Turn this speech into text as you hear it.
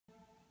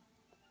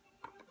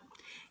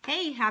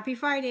Hey, happy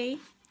Friday.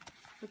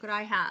 Look what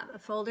I have. A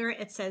folder,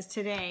 it says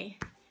today.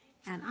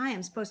 And I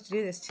am supposed to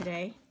do this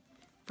today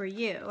for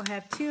you. I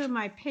have two of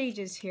my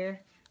pages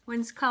here.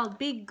 One's called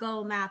Big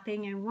Goal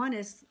Mapping and one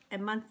is a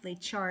monthly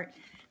chart.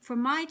 For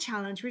my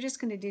challenge, we're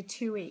just going to do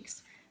 2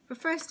 weeks. But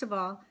first of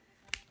all,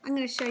 I'm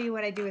going to show you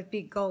what I do with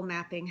Big Goal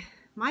Mapping.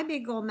 My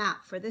big goal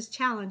map for this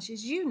challenge,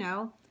 as you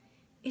know,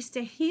 is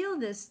to heal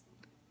this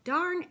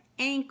darn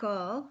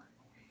ankle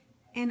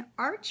and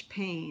arch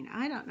pain.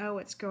 I don't know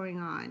what's going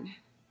on.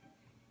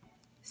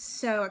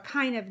 So I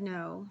kind of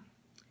know,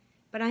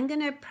 but I'm going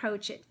to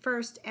approach it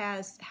first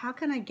as how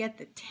can I get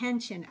the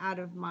tension out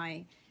of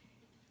my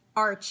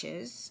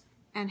arches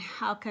and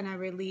how can I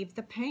relieve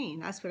the pain?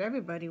 That's what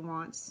everybody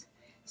wants.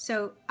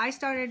 So I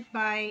started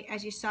by,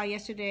 as you saw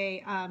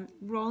yesterday,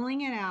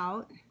 rolling it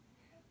out,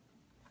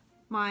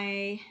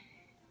 my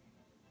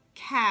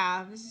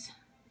calves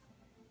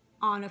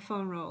on a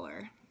foam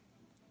roller.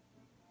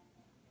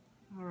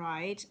 All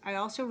right, I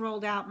also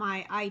rolled out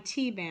my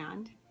IT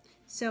band.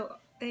 So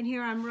in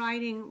here I'm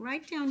writing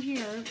right down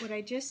here what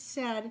I just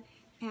said,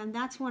 and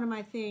that's one of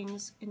my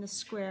things in the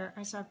square,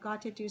 as I've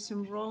got to do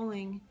some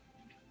rolling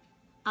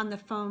on the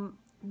foam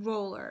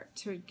roller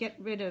to get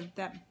rid of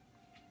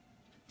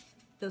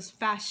those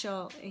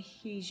fascial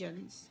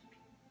adhesions.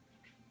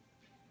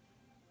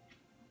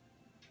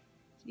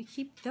 You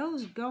keep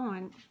those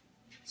going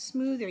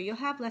smoother, you'll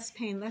have less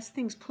pain, less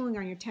things pulling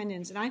on your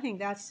tendons, and I think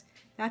that's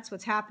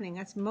what's happening.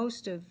 That's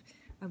most of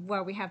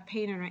why we have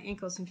pain in our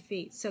ankles and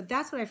feet. So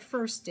that's what I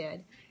first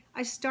did.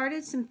 I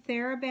started some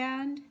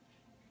TheraBand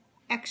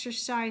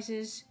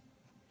exercises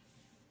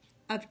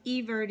of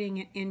everting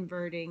and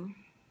inverting.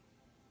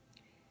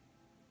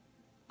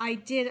 I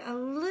did a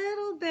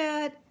little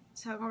bit,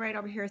 so I'll go right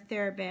over here,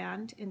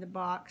 TheraBand in the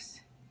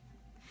box.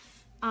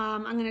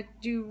 I'm going to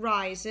do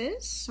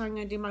rises, so I'm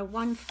going to do my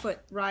 1 foot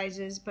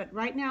rises, but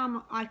right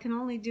now I can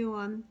only do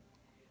them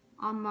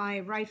on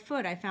my right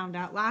foot, I found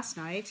out last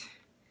night,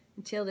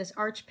 until this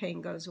arch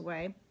pain goes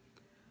away.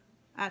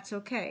 That's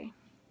okay.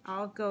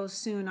 I'll go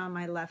soon on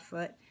my left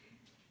foot.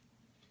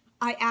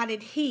 I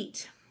added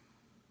heat.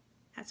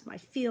 That's my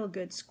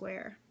feel-good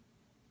square.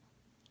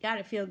 You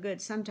gotta feel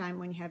good sometime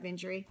when you have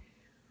injury.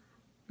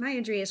 My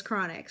injury is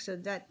chronic, so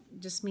that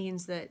just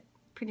means that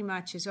pretty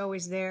much is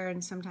always there,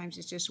 and sometimes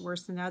it's just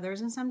worse than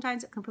others, and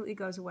sometimes it completely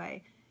goes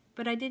away.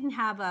 But I didn't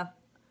have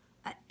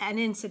an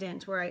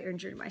incident where I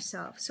injured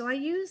myself. So I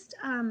used,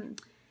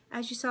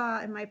 as you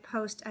saw in my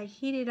post, I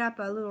heated up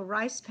a little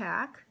rice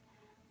pack,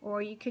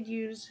 or you could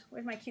use,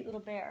 where's my cute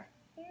little bear?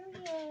 There he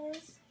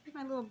is. Here's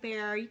my little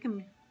bear. You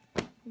can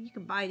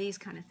buy these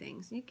kind of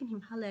things. You can hear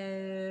him,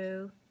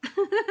 hello.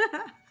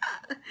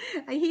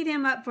 I heat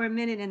him up for a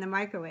minute in the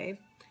microwave,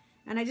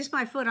 and I just put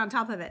my foot on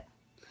top of it.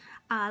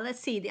 Let's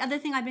see, the other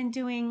thing I've been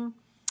doing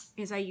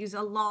is I use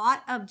a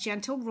lot of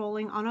gentle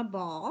rolling on a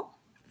ball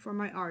for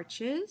my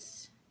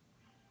arches.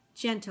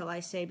 Gentle, I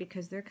say,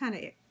 because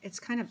it's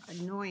kind of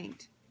annoying.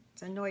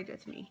 It's annoyed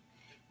with me.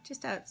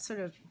 Just to sort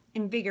of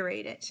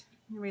invigorate it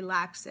and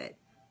relax it.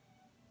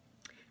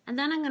 And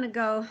then I'm going to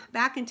go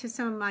back into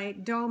some of my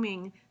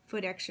doming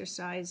foot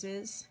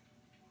exercises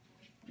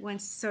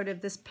once sort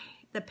of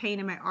the pain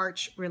in my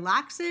arch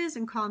relaxes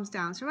and calms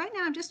down. So right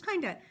now I'm just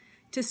kind of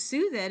to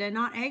soothe it and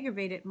not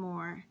aggravate it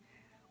more.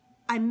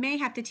 I may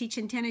have to teach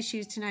in tennis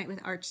shoes tonight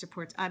with arch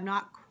supports. I'm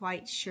not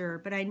quite sure,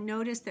 but I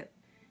noticed that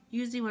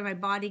usually when my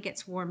body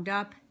gets warmed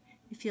up,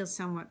 it feels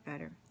somewhat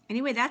better.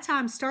 Anyway, that's how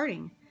I'm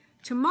starting.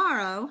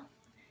 Tomorrow,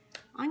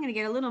 I'm going to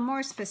get a little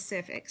more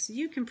specific. So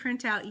you can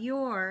print out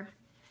your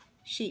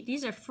sheet.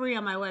 These are free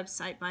on my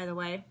website, by the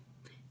way.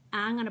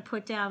 And I'm going to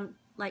put down,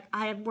 like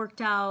I have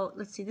worked out,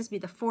 let's see, this will be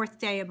the 4th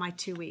day of my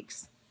 2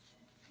 weeks.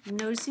 I'm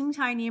noticing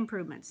tiny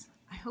improvements.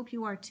 I hope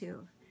you are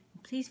too.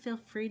 Please feel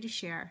free to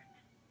share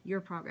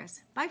your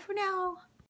progress. Bye for now.